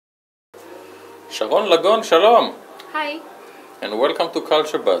Sharon Lagon, shalom, Hi. and welcome to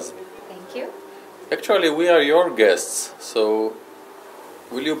CultureBuzz. Thank you. Actually, we are your guests, so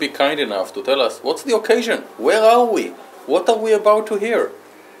will you be kind enough to tell us what's the occasion? Where are we? What are we about to hear?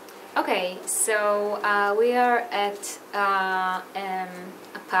 Okay, so we are at a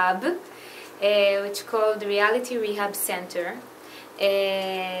pub which called Reality Rehab Center.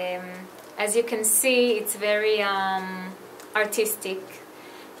 As you can see, it's very artistic,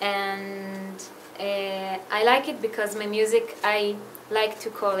 and I like it because my music, I like to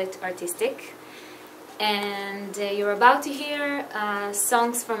call it artistic. And you're about to hear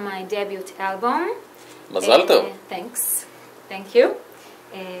songs from my debut album. Mazal tov. Thanks. Thank you.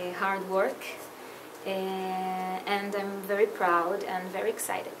 Hard work. And I'm very proud and very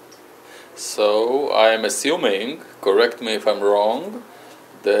excited. So, I'm assuming, correct me if I'm wrong,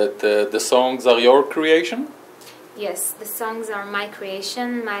 that the songs are your creation? Yes, the songs are my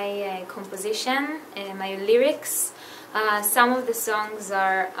creation, my composition, my lyrics. Some of the songs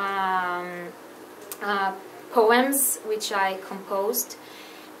are poems which I composed.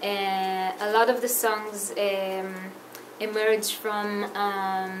 A lot of the songs emerged from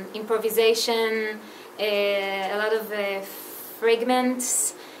improvisation, a lot of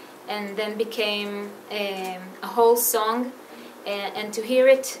fragments, and then became a whole song. And to hear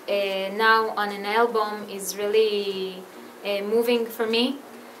it now on an album is really moving for me,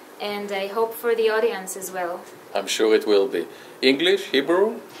 and I hope for the audience as well. I'm sure it will be. English,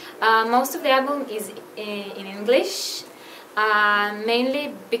 Hebrew? Most of the album is in English,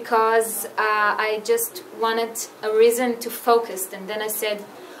 mainly because I just wanted a reason to focus, and then I said,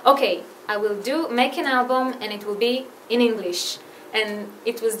 okay, I will make an album and it will be in English. And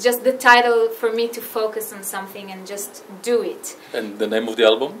it was just the title for me to focus on something and just do it. And the name of the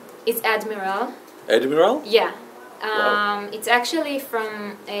album? It's Admiral. Admiral? Yeah. Wow. It's actually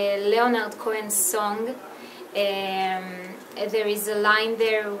from Leonard Cohen's song. There is a line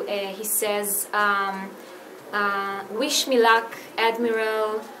there, he says, wish me luck,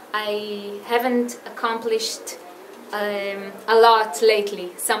 Admiral, I haven't accomplished a lot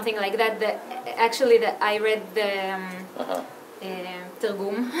lately, something like that. Actually, I read the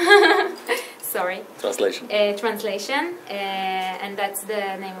Targum, sorry. Translation. Translation, and that's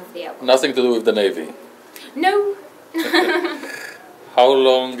the name of the album. Nothing to do with the Navy? No. How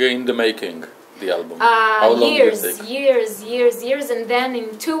long in the making, the album? How long years, did it take? years, and then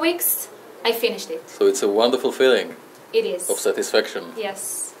in 2 weeks, I finished it. So it's a wonderful feeling It is. of satisfaction.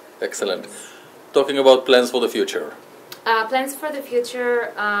 Yes. Excellent. Talking about plans for the future. Plans for the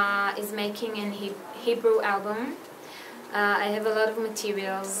future is making an Hebrew album. I have a lot of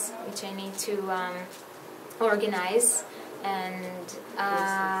materials which I need to organize, and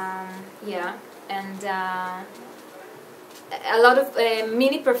yeah, and a lot of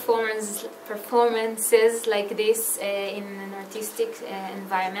mini performances like this in an artistic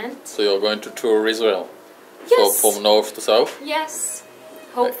environment. So you're going to tour Israel? Yes. From north to south? Yes,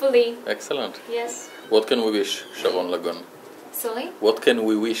 hopefully. Excellent. Yes. What can we wish, Sharon Lagon? Sorry? What can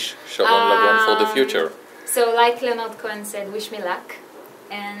we wish, Sharon Lagon, for the future? So, like Leonard Cohen said, wish me luck.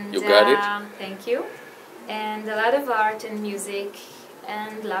 And You got it. Thank you. And a lot of art and music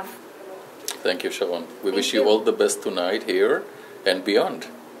and love. Thank you, Sharon. We Thank wish you you. all the best tonight here and beyond.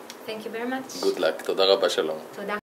 Thank you very much. Good luck. תודה רבה, שלום. תודה.